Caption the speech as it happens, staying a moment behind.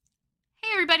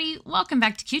everybody, welcome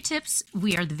back to Q-Tips.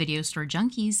 We are the Video Store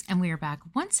Junkies, and we are back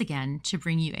once again to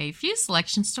bring you a few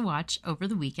selections to watch over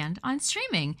the weekend on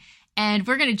streaming. And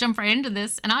we're going to jump right into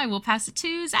this, and I will pass it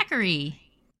to Zachary.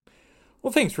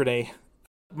 Well, thanks, Renee.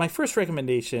 My first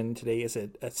recommendation today is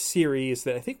a series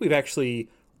that I think we've actually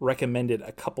recommended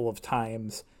a couple of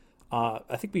times.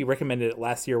 I think we recommended it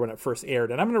last year when it first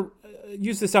aired, and I'm going to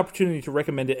use this opportunity to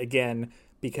recommend it again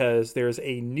because there's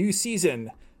a new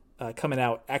season coming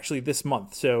out actually this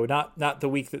month. So not the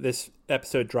week that this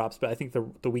episode drops, but I think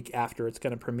the week after it's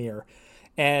going to premiere.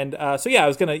 And I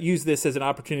was going to use this as an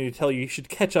opportunity to tell you should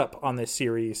catch up on this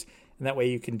series, and that way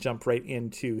you can jump right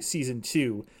into season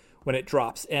 2 when it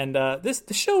drops. And the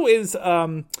show is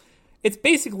it's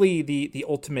basically the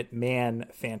ultimate man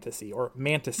fantasy, or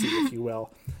mantasy, if you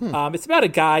will. It's about a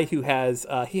guy who has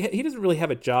he doesn't really have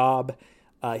a job.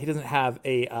 He doesn't have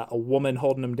a woman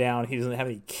holding him down. He doesn't have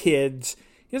any kids.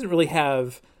 He doesn't really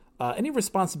have any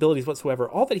responsibilities whatsoever.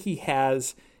 All that he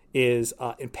has is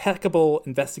impeccable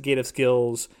investigative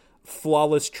skills,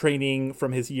 flawless training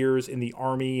from his years in the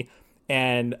Army,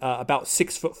 and about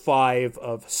 6'5"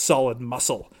 of solid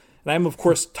muscle. And I'm, of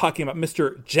course, talking about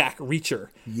Mr. Jack Reacher.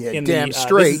 Yeah, damn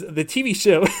straight. This is the TV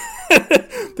show,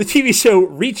 the TV show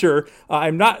Reacher.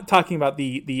 I'm not talking about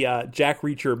the Jack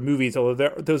Reacher movies, although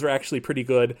those are actually pretty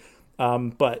good.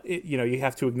 But you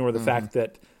have to ignore the fact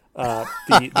that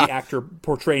the actor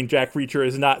portraying Jack Reacher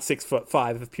is not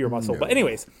 6'5" of pure muscle. No. But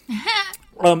anyways,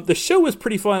 the show was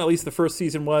pretty fun. At least the first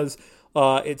season was.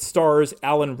 It stars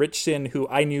Alan Ritchson, who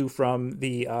I knew from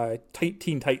the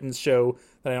Teen Titans show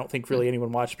that I don't think really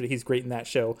anyone watched, but he's great in that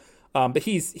show. But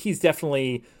he's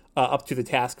definitely up to the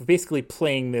task of basically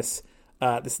playing this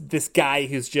guy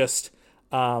who's just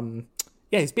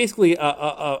he's basically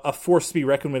a force to be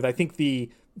reckoned with. I think the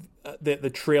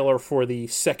trailer for the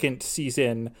second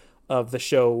season of the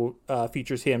show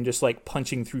features him just like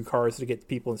punching through cars to get to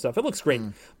people and stuff. It looks great,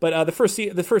 but the first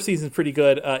season is pretty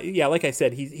good. Like I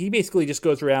said, he basically just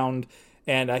goes around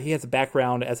and he has a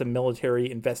background as a military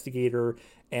investigator,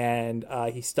 and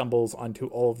he stumbles onto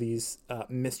all of these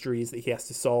mysteries that he has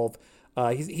to solve.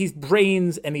 He's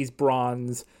brains and he's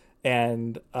bronze,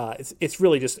 and it's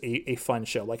really just a fun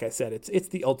show. Like I said, it's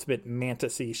the ultimate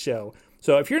fantasy show.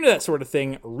 So if you're into that sort of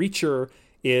thing, Reacher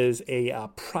is a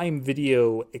Prime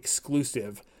Video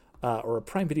exclusive, or a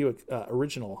Prime Video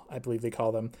original, I believe they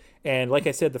call them. And like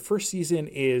I said, the first season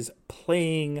is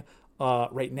playing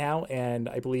right now, and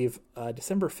I believe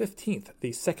December 15th,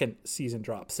 the second season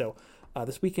drops. So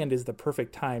this weekend is the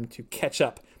perfect time to catch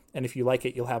up, and if you like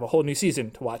it, you'll have a whole new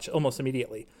season to watch almost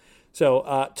immediately.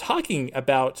 So talking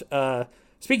about,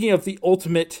 speaking of the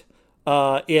ultimate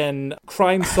in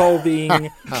crime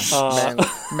solving,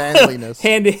 manliness,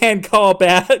 hand-to-hand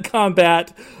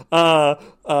combat,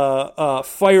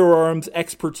 firearms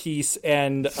expertise,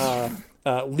 and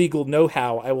legal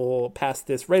know-how, I will pass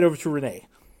this right over to Renee.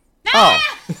 Oh,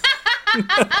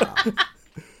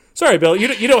 sorry, Bill.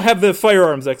 You don't have the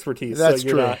firearms expertise. That's so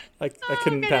you're true. Not, I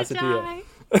couldn't pass it to you.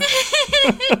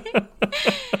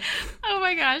 Oh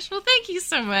my gosh. Well, thank you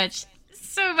so much.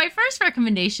 So my first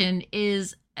recommendation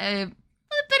is a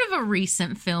bit of a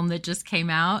recent film that just came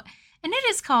out, and it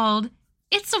is called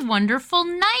It's a Wonderful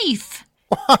Knife.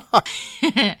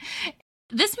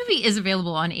 This movie is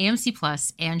available on AMC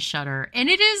Plus and Shudder, and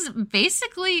it is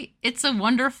basically It's a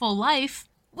Wonderful Life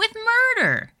with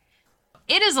murder.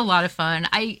 It is a lot of fun.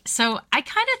 I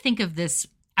kind of think of this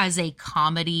as a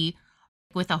comedy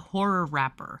with a horror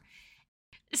wrapper.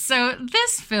 So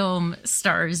this film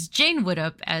stars Jane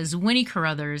Widdop as Winnie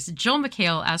Carruthers, Joel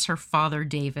McHale as her father,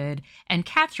 David, and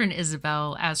Catherine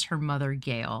Isabel as her mother,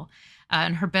 Gail.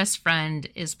 And her best friend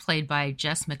is played by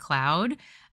Jess McLeod.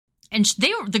 And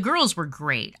the girls were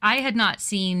great. I had not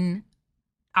seen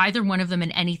either one of them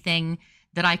in anything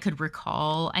that I could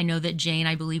recall. I know that Jane,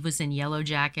 I believe, was in Yellow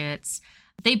Jackets.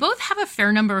 They both have a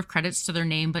fair number of credits to their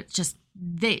name, but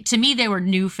to me, they were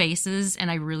new faces, and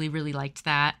I really, really liked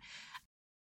that.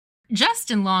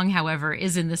 Justin Long, however,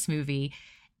 is in this movie,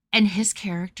 and his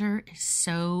character is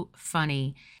so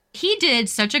funny. He did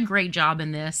such a great job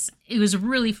in this. It was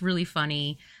really, really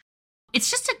funny.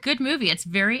 It's just a good movie. It's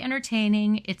very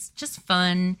entertaining. It's just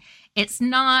fun. It's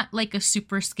not like a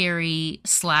super scary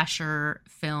slasher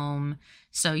film.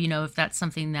 So, if that's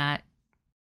something that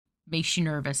makes you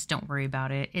nervous, don't worry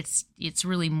about it. It's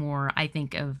really more, I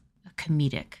think, of a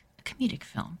comedic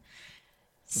film.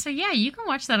 So yeah, you can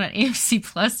watch that on AMC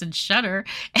Plus and Shudder.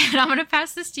 And I'm going to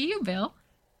pass this to you, Bill.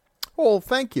 Oh,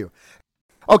 thank you.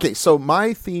 Okay, so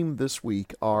my theme this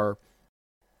week are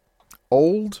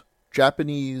old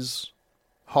Japanese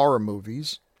horror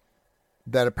movies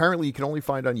that apparently you can only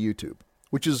find on YouTube.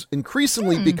 which is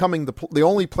increasingly becoming the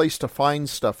only place to find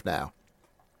stuff now,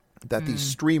 that these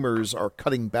streamers are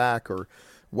cutting back or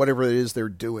whatever it is they're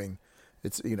doing.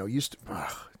 It's, it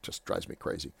just drives me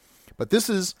crazy. But this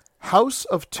is House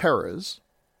of Terrors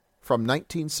from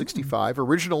 1965,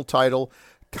 original title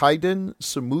Kaiden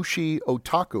Sumushi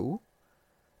Otaku,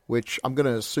 which I'm going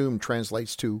to assume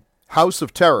translates to House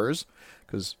of Terrors,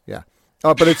 because,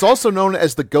 but it's also known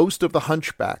as The Ghost of the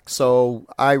Hunchback, so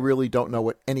I really don't know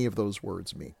what any of those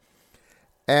words mean.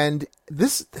 And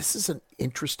this is an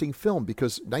interesting film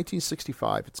because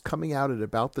 1965, it's coming out at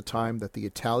about the time that the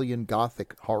Italian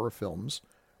Gothic horror films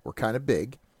were kind of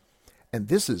big, and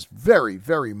this is very,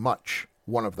 very much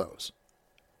one of those.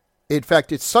 In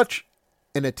fact, it's such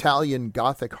an Italian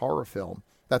Gothic horror film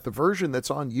that the version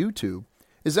that's on YouTube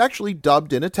is actually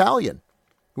dubbed in Italian.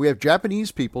 We have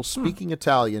Japanese people speaking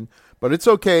Italian, but it's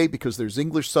okay because there's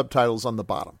English subtitles on the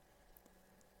bottom.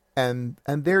 And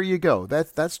there you go.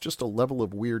 That's just a level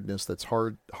of weirdness that's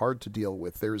hard to deal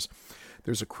with. There's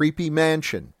a creepy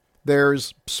mansion.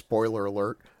 There's, spoiler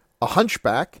alert, a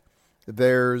hunchback.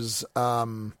 There's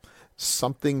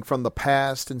something from the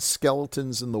past and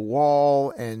skeletons in the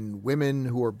wall and women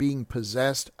who are being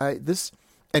possessed.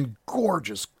 And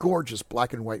gorgeous, gorgeous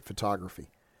black and white photography.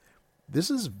 This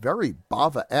is very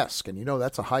Bava-esque, and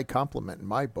that's a high compliment in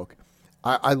my book.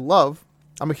 I'm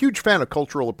a huge fan of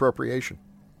cultural appropriation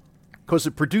because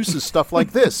it produces stuff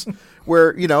like this,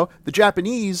 where, the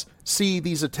Japanese see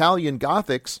these Italian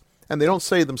Gothics and they don't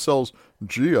say to themselves,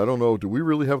 gee, I don't know, do we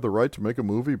really have the right to make a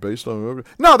movie based on...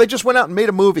 No, they just went out and made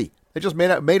a movie. They just made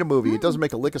a movie. It doesn't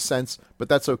make a lick of sense, but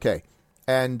that's okay.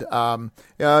 And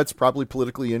it's probably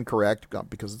politically incorrect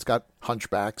because it's got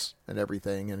hunchbacks and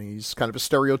everything, and he's kind of a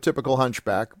stereotypical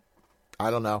hunchback.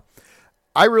 I don't know.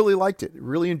 I really liked it.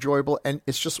 Really enjoyable, and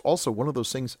it's just also one of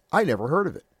those things, I never heard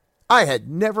of it. I had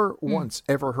never once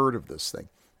ever heard of this thing.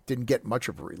 Didn't get much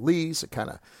of a release. It kind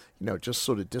of, just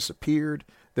sort of disappeared.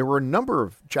 There were a number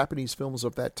of Japanese films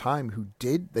of that time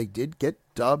they did get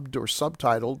dubbed or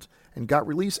subtitled and got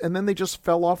released, and then they just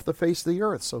fell off the face of the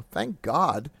earth. So thank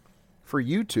God for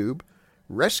YouTube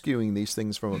rescuing these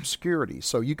things from obscurity.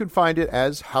 So you can find it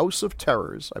as House of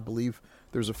Terrors. I believe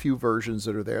there's a few versions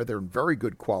that are there. They're in very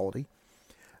good quality.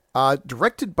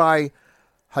 Directed by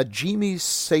Hajime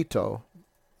Sato.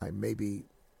 I may be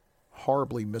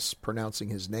horribly mispronouncing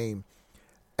his name.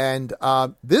 And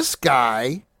this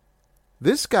guy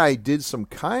did some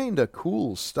kind of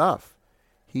cool stuff.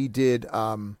 He did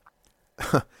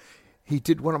he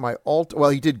did one of my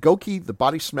he did Goki the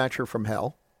Body Snatcher from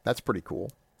Hell. That's pretty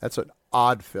cool. That's an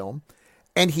odd film.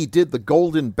 And he did The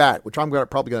Golden Bat, which I'm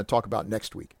probably going to talk about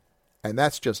next week. And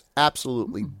that's just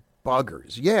absolutely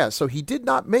buggers. Yeah, so he did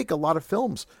not make a lot of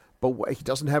films, but he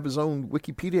doesn't have his own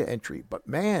Wikipedia entry. But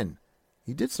man,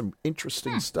 he did some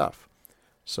interesting stuff.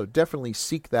 So definitely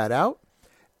seek that out.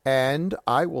 And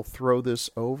I will throw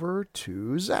this over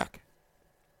to Zach.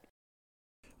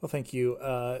 Well, thank you.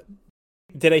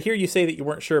 Did I hear you say that you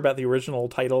weren't sure about the original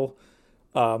title?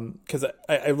 Because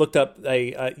I looked up,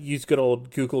 I used good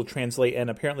old Google Translate, and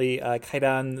apparently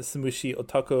Kaidan Sumushi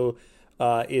Otaku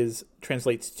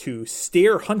translates to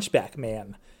Stare Hunchback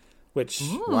Man, which...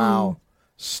 Wow.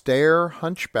 Stare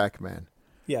Hunchback Man.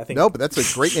 Yeah, I think... No, but that's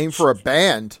a great name for a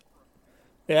band.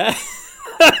 Yeah.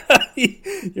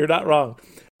 You're not wrong.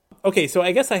 Okay, so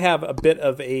I guess I have a bit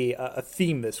of a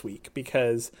theme this week,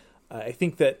 because I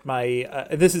think that my...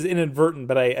 this is inadvertent,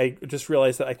 but I just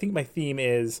realized that I think my theme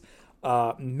is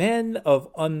men of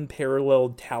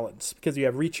unparalleled talents. Because you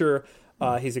have Reacher,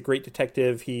 he's a great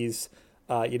detective, he's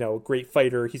a great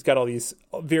fighter, he's got all these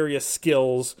various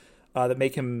skills that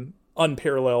make him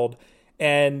unparalleled.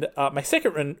 And my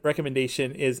second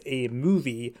recommendation is a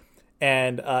movie,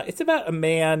 and it's about a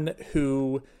man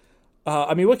who...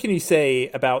 what can you say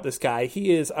about this guy?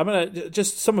 He is,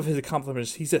 just some of his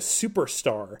accomplishments. He's a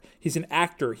superstar. He's an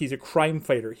actor. He's a crime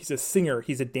fighter. He's a singer.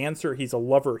 He's a dancer. He's a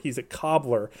lover. He's a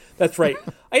cobbler. That's right.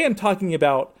 I am talking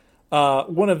about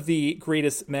one of the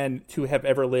greatest men to have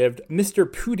ever lived, Mr.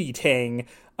 Pootie Tang,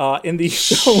 in the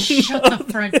film. Shut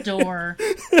the front door.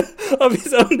 Of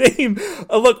his own name.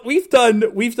 Look, we've done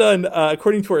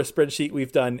according to our spreadsheet,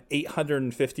 we've done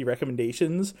 850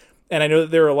 recommendations. And I know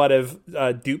that there are a lot of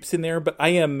dupes in there, but I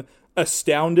am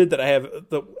astounded that I have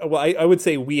I would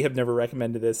say we have never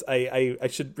recommended this. I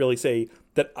should really say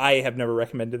that I have never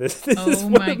recommended this. This is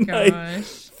one of my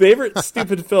favorite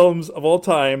stupid films of all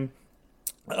time.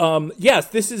 Yes,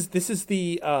 this is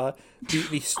the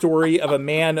story of a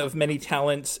man of many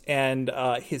talents and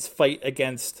his fight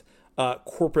against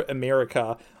corporate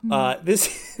America.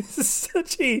 This is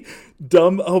such a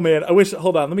dumb. Oh man, I wish.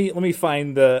 Hold on, let me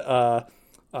find the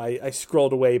I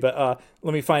scrolled away, but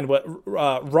let me find what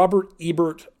Robert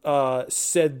Ebert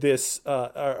said. This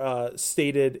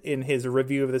stated in his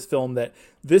review of this film that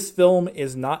this film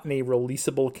is not in a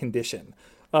releasable condition,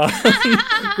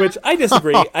 which I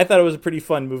disagree. I thought it was a pretty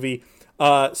fun movie.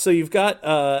 So you've got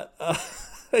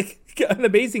an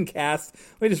amazing cast.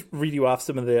 Let me just read you off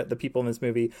some of the people in this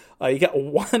movie. You got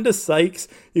Wanda Sykes,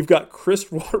 you've got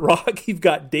Chris Rock, you've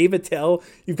got Dave Attell,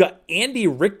 you've got Andy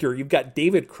Richter, you've got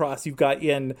David Cross, you've got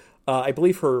in, I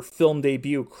believe her film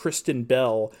debut, Kristen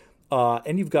Bell,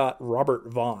 and you've got Robert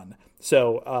Vaughn.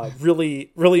 So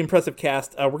really, really impressive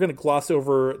cast. We're going to gloss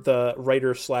over the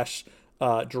writer slash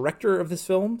director of this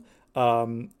film,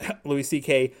 Louis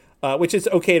C.K., which is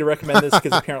okay to recommend this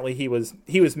because apparently he was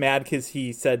mad because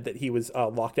he said that he was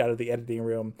locked out of the editing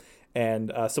room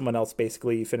and someone else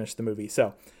basically finished the movie.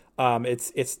 So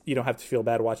it's you don't have to feel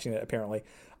bad watching it apparently.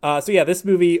 So yeah, this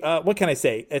movie. What can I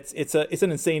say? It's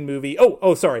an insane movie.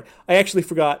 Oh, sorry, I actually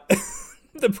forgot.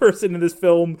 The person in this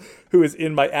film who is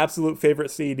in my absolute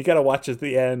favorite scene, you got to watch at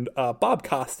the end. Bob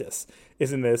Costas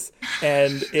is in this,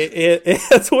 and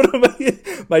it's one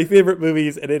of my favorite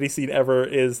movies in any scene ever.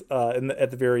 Is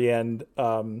at the very end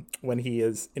when he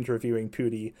is interviewing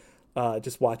Pootie.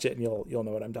 Just watch it and you'll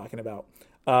know what I'm talking about.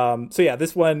 So yeah,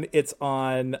 this one it's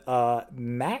on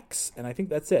Max, and I think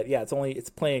that's it. Yeah, it's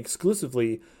playing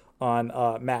exclusively on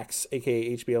Max,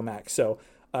 aka HBO Max. So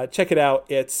check it out.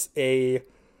 It's a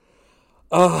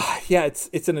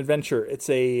it's an adventure. It's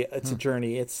a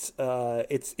journey. It's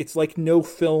like no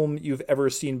film you've ever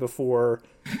seen before,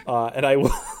 and I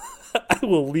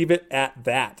will leave it at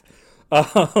that.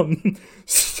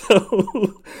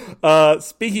 So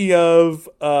speaking of,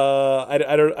 I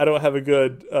don't have a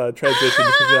good transition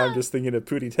because now I'm just thinking of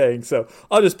Pootie Tang. So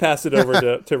I'll just pass it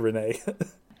over to Renee.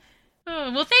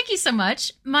 Oh, well, thank you so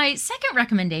much. My second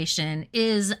recommendation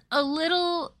is a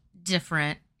little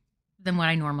different than what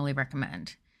I normally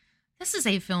recommend. This is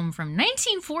a film from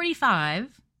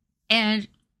 1945, and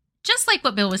just like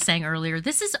what Bill was saying earlier,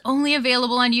 this is only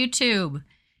available on YouTube,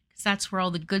 because that's where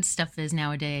all the good stuff is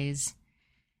nowadays.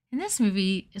 And this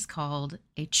movie is called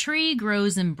A Tree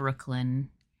Grows in Brooklyn.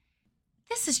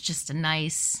 This is just a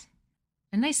nice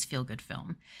feel-good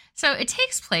film. So it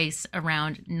takes place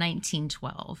around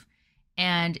 1912,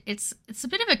 and it's a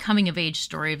bit of a coming-of-age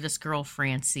story of this girl,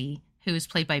 Francie, who is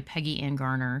played by Peggy Ann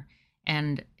Garner.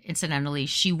 And incidentally,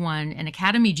 she won an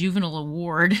Academy Juvenile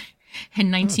Award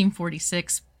in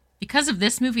 1946 because of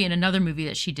this movie and another movie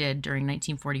that she did during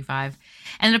 1945.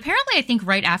 And apparently, I think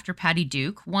right after Patty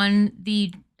Duke won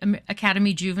the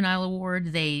Academy Juvenile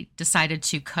Award, they decided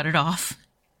to cut it off.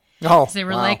 Oh, they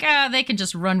were like, they can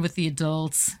just run with the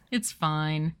adults. It's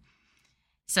fine.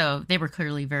 So they were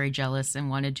clearly very jealous and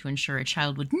wanted to ensure a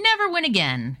child would never win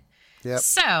again. Yep.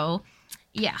 So...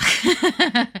 yeah.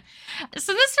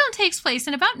 So this film takes place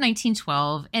in about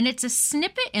 1912, and it's a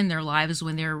snippet in their lives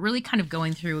when they're really kind of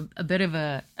going through a bit of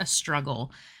a struggle.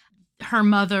 Her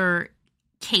mother,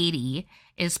 Katie,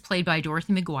 is played by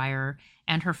Dorothy McGuire,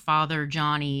 and her father,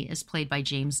 Johnny, is played by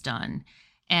James Dunn.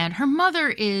 And her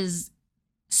mother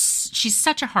she's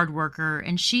such a hard worker,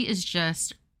 and she is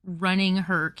just burning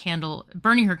her candle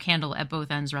at both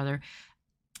ends, rather,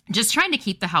 just trying to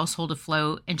keep the household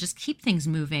afloat and just keep things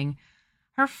moving.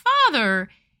 Her father,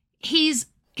 he's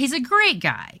a great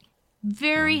guy,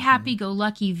 very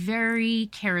happy-go-lucky, very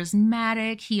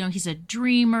charismatic. He's a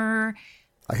dreamer.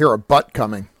 I hear a butt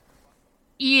coming.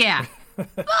 Yeah,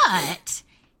 but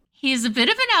he's a bit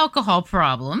of an alcohol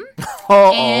problem,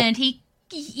 Uh-oh. and he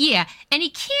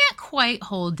can't quite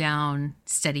hold down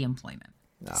steady employment.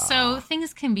 So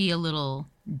things can be a little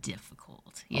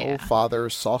difficult. Yeah. Oh, father,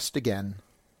 sauced again.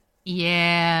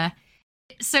 Yeah.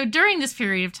 So during this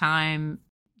period of time,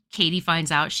 Katie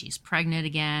finds out she's pregnant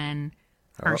again.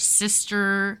 Her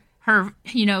sister, her,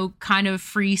 kind of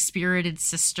free-spirited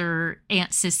sister,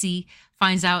 Aunt Sissy,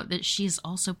 finds out that she's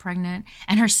also pregnant.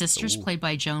 And her sister's played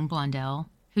by Joan Blondell,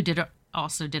 who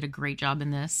also did a great job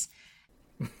in this.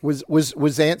 Was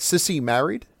Aunt Sissy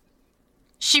married?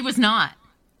 She was not.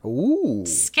 Ooh.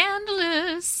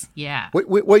 Scandalous. Yeah.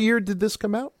 What year did this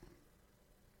come out?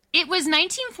 It was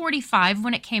 1945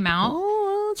 when it came out.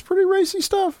 Oh, that's pretty racy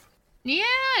stuff.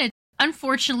 Yeah.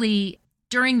 Unfortunately,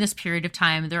 during this period of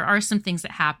time, there are some things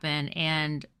that happen,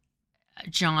 and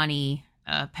Johnny,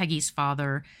 Peggy's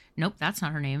father, nope, that's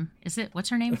not her name, is it? What's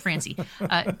her name? Francie.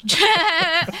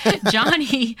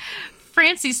 Johnny,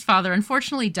 Francie's father,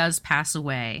 unfortunately does pass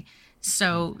away.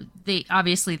 So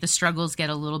obviously the struggles get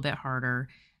a little bit harder.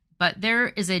 But there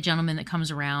is a gentleman that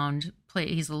comes around.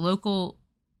 He's a local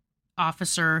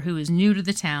officer who is new to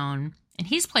the town, and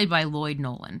he's played by Lloyd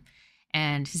Nolan,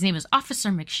 and his name is Officer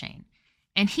McShane,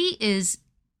 and he is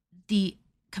the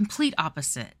complete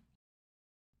opposite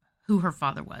who her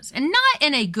father was. And not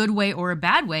in a good way or a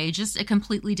bad way, just a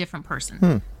completely different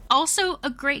person. Also a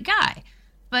great guy.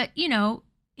 But, you know,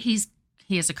 he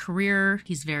has a career,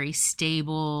 he's very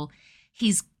stable,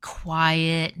 he's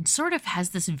quiet, and sort of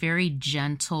has this very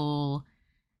gentle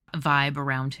vibe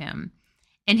around him.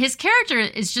 And his character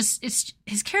is just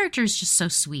so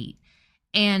sweet.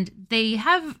 And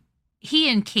he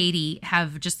and Katie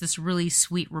have just this really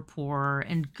sweet rapport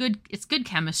and it's good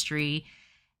chemistry.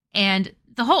 And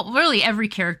really every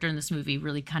character in this movie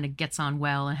really kind of gets on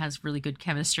well and has really good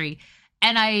chemistry.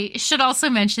 And I should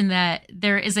also mention that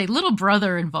there is a little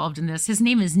brother involved in this. His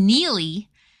name is Neely,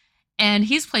 and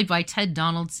he's played by Ted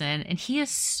Donaldson, and he is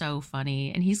so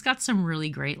funny. And he's got some really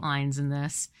great lines in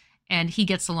this. And he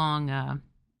gets along,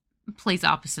 plays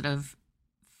opposite of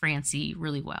Francie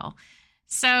really well.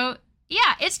 So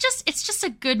yeah, it's just a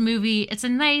good movie. It's a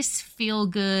nice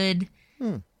feel-good,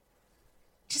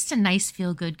 just a nice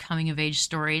feel-good coming-of-age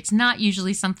story. It's not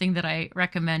usually something that I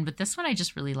recommend, but this one I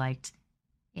just really liked.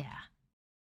 Yeah.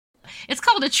 It's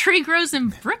called A Tree Grows in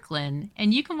Brooklyn,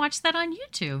 and you can watch that on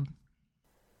YouTube.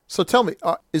 So tell me,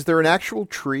 is there an actual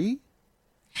tree?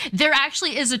 There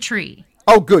actually is a tree.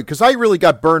 Oh, good, because I really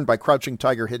got burned by Crouching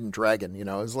Tiger, Hidden Dragon. You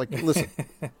know, it's like, listen.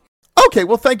 Okay,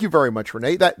 well, thank you very much,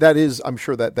 Renee. That is, I'm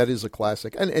sure that is a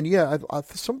classic. And yeah,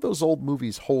 some of those old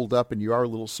movies hold up, and you are a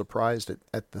little surprised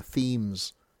at the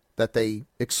themes that they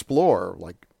explore,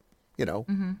 like, you know,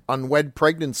 unwed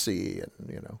pregnancy and,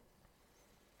 you know,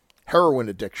 heroin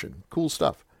addiction. Cool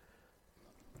stuff.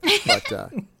 But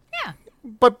yeah.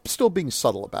 But still being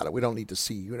subtle about it. We don't need to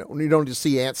see, you know, we don't need to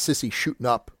see Aunt Sissy shooting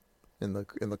up in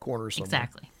the corner somewhere.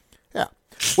 Exactly. Yeah.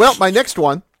 Well, my next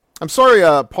one. I'm sorry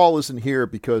Paul isn't here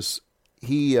because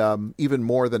he, even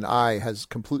more than I, has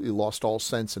completely lost all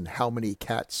sense in how many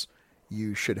cats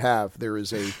you should have. There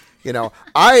is a, you know,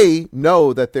 I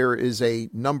know that there is a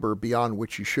number beyond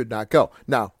which you should not go.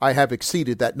 Now, I have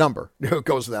exceeded that number. It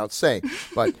goes without saying.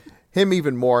 But him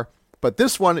even more. But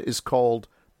this one is called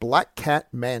Black Cat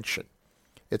Mansion.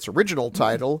 Its original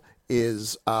title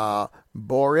is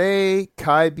Bore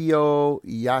Kaibyo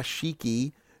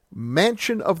Yashiki,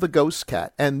 Mansion of the Ghost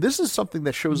Cat. And this is something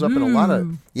that shows up in a lot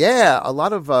of,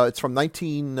 it's from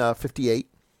 1958.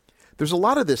 There's a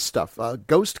lot of this stuff,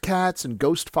 ghost cats and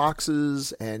ghost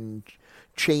foxes and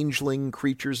changeling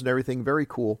creatures and everything. Very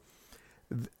cool.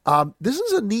 This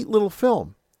is a neat little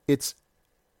film. It's,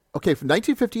 okay, from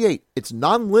 1958. It's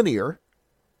non-linear.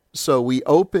 So we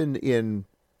open in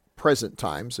present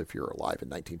times, if you're alive in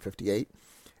 1958,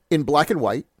 in black and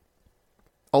white.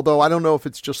 Although I don't know if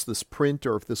it's just this print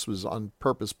or if this was on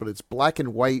purpose, but it's black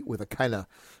and white with a kind of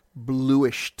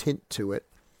bluish tint to it.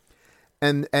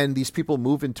 And these people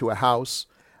move into a house.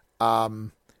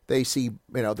 They see, you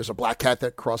know, there's a black cat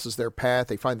that crosses their path.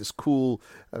 They find this cool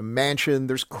mansion.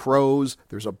 There's crows.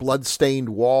 There's a blood-stained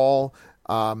wall.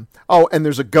 And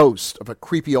there's a ghost of a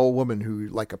creepy old woman who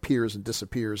like appears and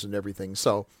disappears and everything.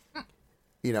 So,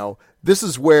 you know, this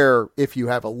is where if you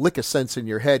have a lick of sense in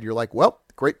your head, you're like, well,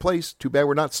 great place. Too bad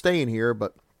we're not staying here,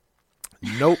 but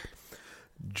nope.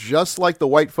 Just like the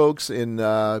white folks in,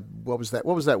 what was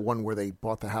that one where they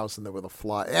bought the house and there were the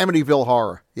fly? Amityville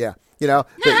Horror. Yeah. You know,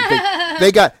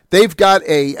 they've got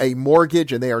a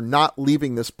mortgage and they are not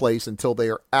leaving this place until they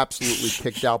are absolutely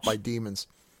kicked out by demons.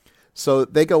 So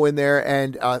they go in there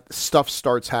and stuff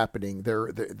starts happening.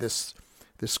 This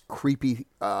creepy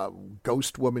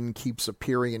ghost woman keeps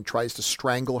appearing and tries to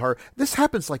strangle her. This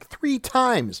happens like 3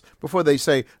 times before they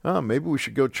say, oh, maybe we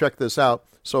should go check this out.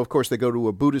 So, of course, they go to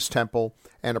a Buddhist temple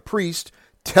and a priest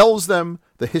tells them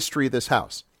the history of this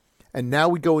house. And now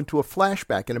we go into a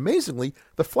flashback. And amazingly,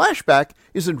 the flashback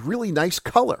is in really nice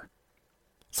color.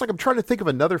 It's like I'm trying to think of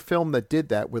another film that did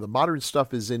that, where the modern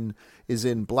stuff is in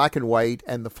black and white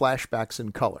and the flashback's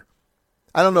in color.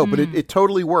 I don't know, but it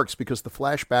totally works because the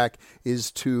flashback is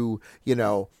to, you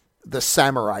know, the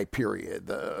samurai period,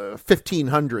 the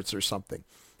 1500s or something.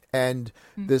 And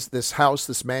this house,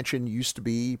 this mansion used to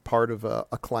be part of a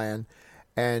clan.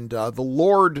 And the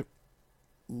Lord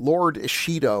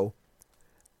Ishido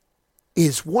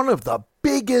is one of the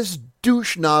biggest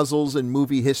douche nozzles in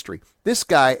movie history. This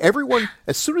guy, everyone,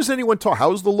 as soon as anyone talks,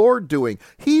 how's the Lord doing?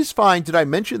 He's fine. Did I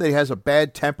mention that he has a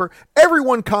bad temper?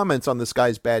 Everyone comments on this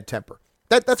guy's bad temper.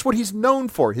 That's what he's known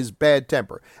for, his bad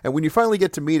temper. And when you finally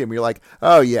get to meet him, you're like,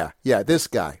 oh yeah, this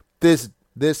guy, this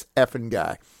effing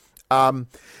guy.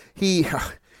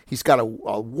 He's got a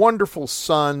wonderful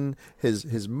son.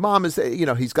 His mom is, you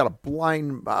know, he's got a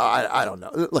blind, I don't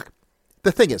know. Look,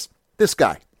 the thing is, this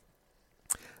guy,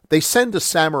 they send a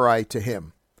samurai to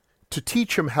him to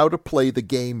teach him how to play the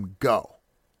game Go.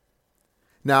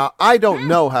 Now, I don't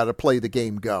know how to play the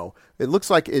game Go. It looks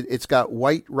like it's got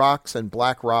white rocks and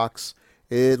black rocks.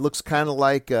 It looks kind of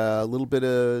like a little bit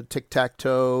of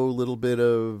tic-tac-toe, a little bit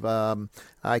of,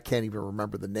 I can't even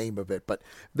remember the name of it, but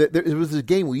it was a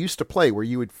game we used to play where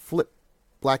you would flip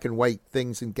black and white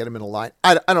things and get them in a line.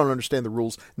 I don't understand the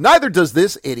rules. Neither does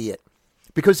this idiot,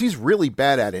 because he's really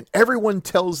bad at it. Everyone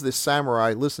tells this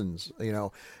samurai, listens,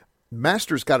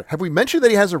 Master's got it. Have we mentioned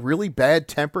that he has a really bad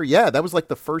temper? Yeah, that was like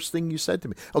the first thing you said to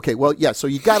me. Okay, well, yeah, so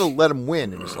you got to let him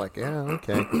win. And he's like, yeah,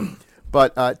 okay.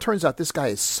 But it turns out this guy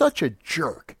is such a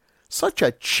jerk, such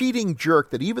a cheating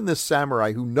jerk, that even this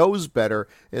samurai who knows better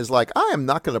is like, I am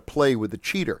not going to play with the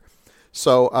cheater.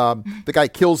 So the guy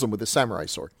kills him with a samurai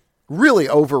sword. Really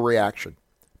overreaction.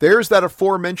 There's that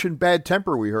aforementioned bad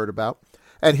temper we heard about.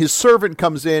 And his servant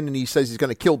comes in and he says he's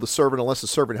going to kill the servant unless the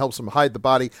servant helps him hide the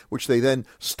body, which they then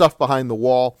stuff behind the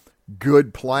wall.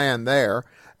 Good plan there.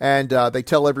 And they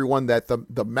tell everyone that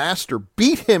the master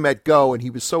beat him at Go, and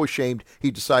he was so ashamed he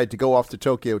decided to go off to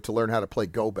Tokyo to learn how to play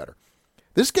Go better.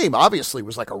 This game obviously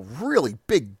was like a really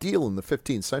big deal in the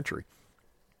 15th century.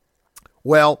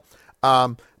 Well,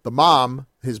 the mom,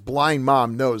 his blind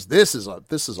mom, knows this is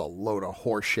a load of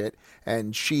horseshit,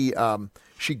 and she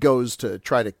goes to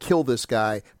try to kill this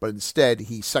guy, but instead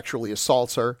he sexually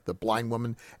assaults her, the blind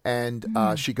woman, and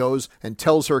she goes and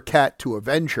tells her cat to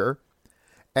avenge her,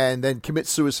 and then commits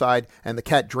suicide, and the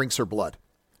cat drinks her blood.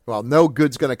 Well, no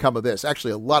good's going to come of this.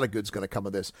 Actually, a lot of good's going to come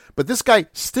of this. But this guy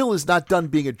still is not done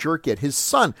being a jerk yet. His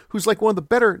son, who's like one of the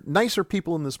better, nicer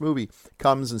people in this movie,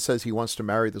 comes and says he wants to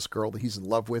marry this girl that he's in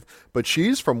love with, but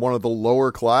she's from one of the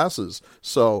lower classes.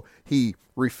 So he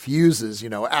refuses,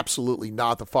 absolutely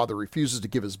not. The father refuses to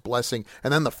give his blessing.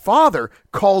 And then the father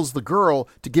calls the girl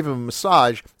to give him a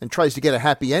massage and tries to get a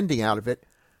happy ending out of it.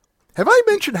 Have I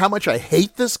mentioned how much I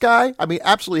hate this guy? I mean,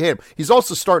 absolutely hate him. He's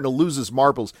also starting to lose his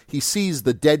marbles. He sees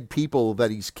the dead people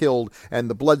that he's killed, and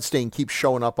the bloodstain keeps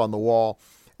showing up on the wall.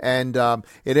 And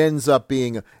it ends up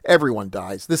being everyone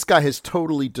dies. This guy has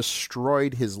totally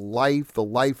destroyed his life, the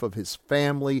life of his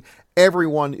family.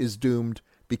 Everyone is doomed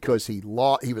because he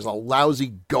was a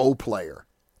lousy Go player.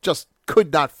 Just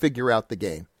could not figure out the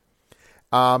game.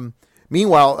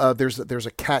 Meanwhile, there's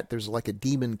a cat. There's like a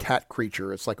demon cat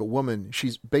creature. It's like a woman.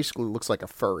 She's basically looks like a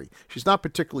furry. She's not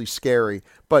particularly scary,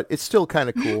 but it's still kind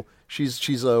of cool.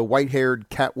 She's a white-haired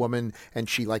cat woman, and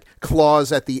she like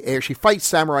claws at the air. She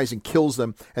fights samurais and kills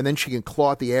them, and then she can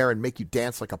claw at the air and make you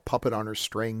dance like a puppet on her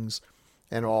strings,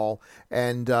 and all.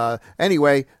 And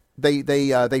anyway,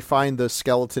 they find the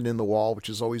skeleton in the wall, which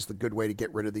is always the good way to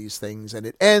get rid of these things. And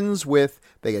it ends with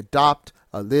they adopt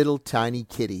a little tiny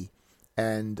kitty.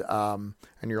 And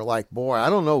you're like, boy, I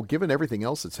don't know. Given everything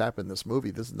else that's happened in this movie,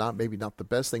 this is maybe not the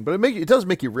best thing, but it does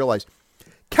make you realize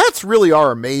cats really are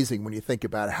amazing when you think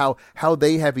about it. How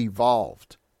they have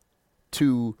evolved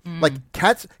to like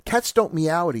cats don't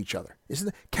meow at each other.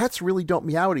 Cats really don't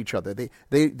meow at each other.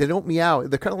 They don't meow.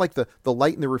 They're kind of like the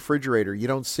light in the refrigerator. You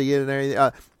don't see it,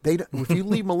 and if you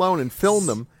leave them alone and film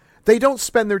them, they don't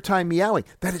spend their time meowing.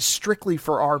 That is strictly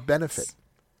for our benefit.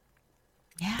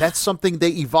 Yeah. That's something they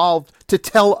evolved to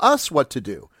tell us what to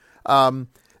do.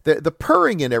 The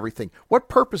purring and everything. What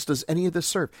purpose does any of this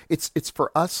serve? It's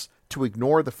for us to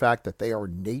ignore the fact that they are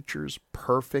nature's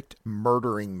perfect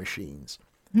murdering machines.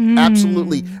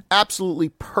 Absolutely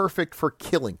perfect for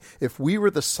killing. If we were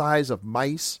the size of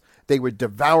mice, they would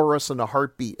devour us in a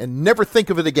heartbeat and never think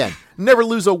of it again. Never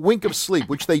lose a wink of sleep,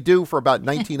 which they do for about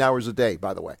 19 hours a day,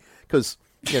 by the way. Because,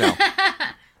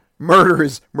 murder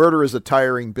is a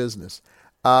tiring business.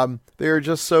 They're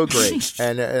just so great.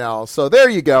 And so there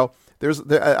you go.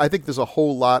 I think there's a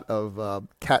whole lot of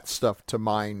cat stuff to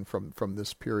mine from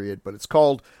this period, but it's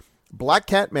called Black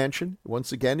Cat Mansion.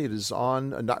 Once again, it is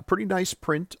on a pretty nice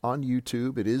print on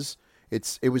YouTube.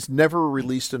 It was never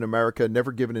released in America,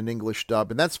 never given an English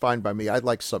dub, and that's fine by me. I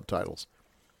like subtitles.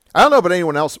 I don't know about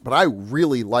anyone else, but I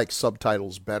really like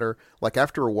subtitles better. Like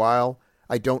after a while,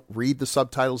 I don't read the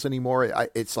subtitles anymore.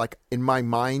 It's like in my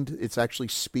mind, it's actually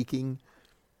speaking.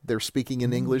 They're speaking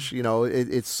in English.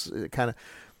 It's kind of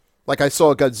like I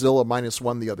saw Godzilla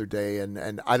 -1 the other day,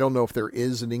 and I don't know if there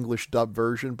is an English dub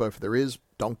version, but if there is,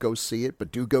 don't go see it,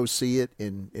 but do go see it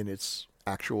in its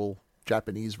actual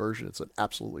Japanese version. It's an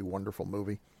absolutely wonderful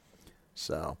movie.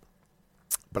 So,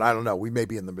 but I don't know. We may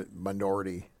be in the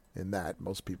minority in that.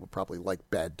 Most people probably like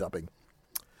bad dubbing.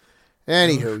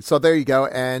 Anywho, so there you go.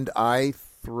 And I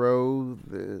throw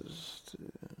this...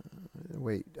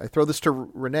 I throw this to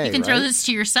Renee. You can throw this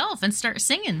to yourself and start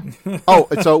singing. Oh,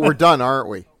 so we're done, aren't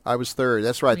we? I was third.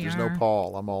 That's right. There's no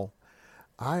Paul.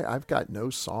 I've got no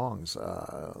songs.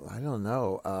 I don't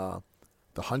know.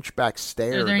 The Hunchback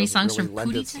Stare. Are there any doesn't songs really from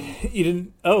lend Pootie its- Tang? You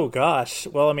didn't? Oh gosh.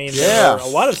 Well, I mean, Yeah. there are a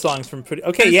lot of songs from Pootie.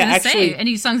 Okay, I was yeah, gonna actually, say,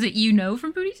 any songs that you know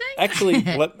from Pootie Tang? actually,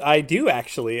 what I do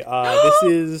actually. This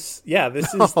is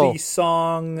Oh. the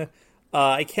song.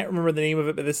 I can't remember the name of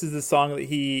it, but this is the song that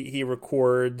he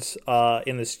records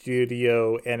in the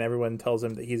studio, and everyone tells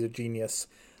him that he's a genius.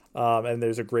 And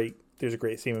there's a great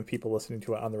scene of people listening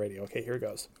to it on the radio. Okay, here it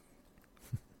goes.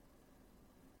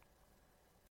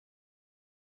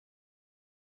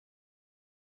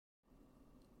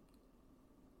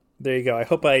 There you go. I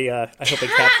hope I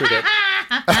captured it.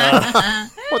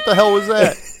 What the hell was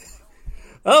that?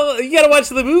 Oh, you got to watch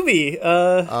the movie.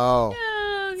 Oh. Oh,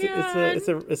 It's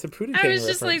God. a Pootie I Tang was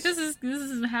just like, reference. this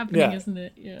is happening, Yeah. isn't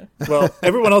it? Yeah. Well,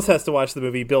 everyone else has to watch the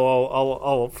movie. Bill,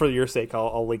 I'll for your sake,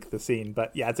 I'll link the scene.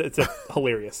 But yeah, it's a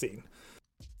hilarious scene.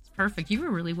 It's perfect. You were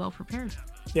really well prepared.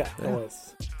 Yeah, it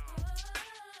was.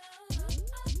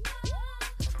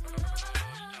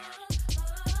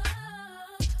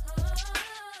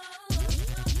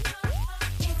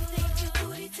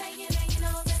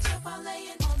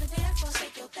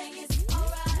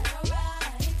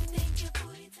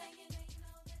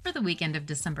 For the weekend of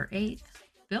December 8th,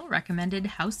 Bill recommended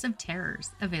House of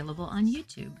Terrors, available on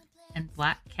YouTube, and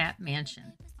Black Cat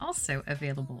Mansion, also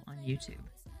available on YouTube.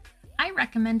 I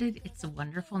recommended It's a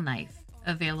Wonderful Knife,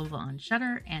 available on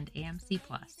Shudder and AMC+,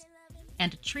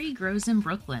 and A Tree Grows in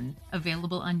Brooklyn,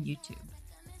 available on YouTube.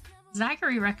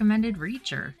 Zachary recommended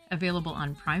Reacher, available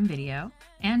on Prime Video,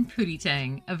 and Pootie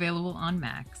Tang, available on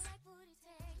Max.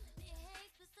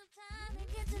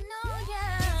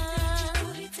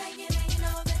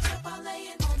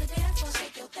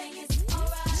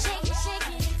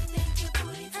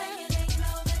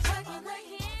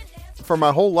 For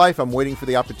my whole life, I'm waiting for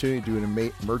the opportunity to do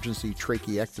an emergency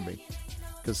tracheectomy.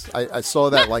 Because I saw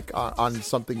that like on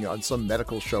some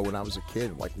medical show when I was a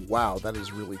kid. I'm like, wow, that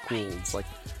is really cool. It's like,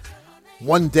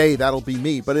 one day that'll be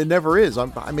me. But it never is.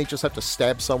 I may just have to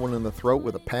stab someone in the throat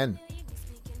with a pen.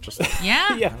 Just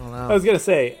Yeah? Yeah, I was gonna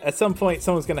say at some point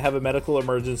someone's gonna have a medical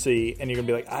emergency, and you're gonna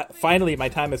be like, "Finally, my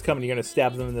time has come." And you're gonna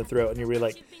stab them in the throat, and you're really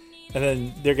like, and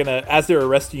then they're gonna, as they're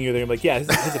arresting you, they're gonna be like, "Yeah,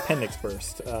 his appendix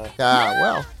burst."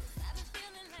 well.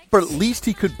 But at least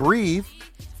he could breathe.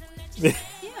 Yeah.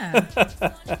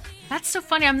 That's so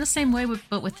funny. I'm the same way,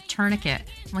 but with the tourniquet.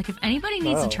 Like, if anybody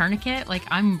needs Oh. a tourniquet, like,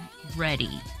 I'm ready.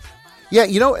 Yeah,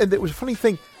 and there was a funny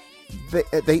thing. They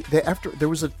after there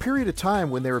was a period of time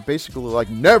when they were basically like,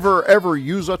 never ever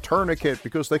use a tourniquet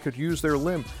because they could use their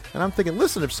limb. And I'm thinking,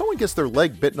 listen, if someone gets their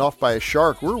leg bitten off by a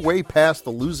shark, we're way past the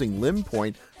losing limb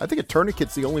point. I think a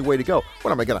tourniquet's the only way to go.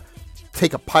 What am I gonna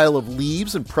take a pile of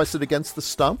leaves and press it against the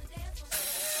stump?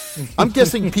 I'm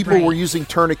guessing people Right. were using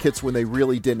tourniquets when they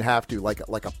really didn't have to, like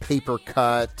a paper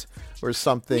cut or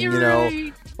something, You're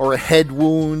right. or a head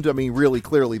wound. I mean, really,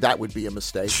 clearly that would be a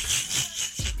mistake.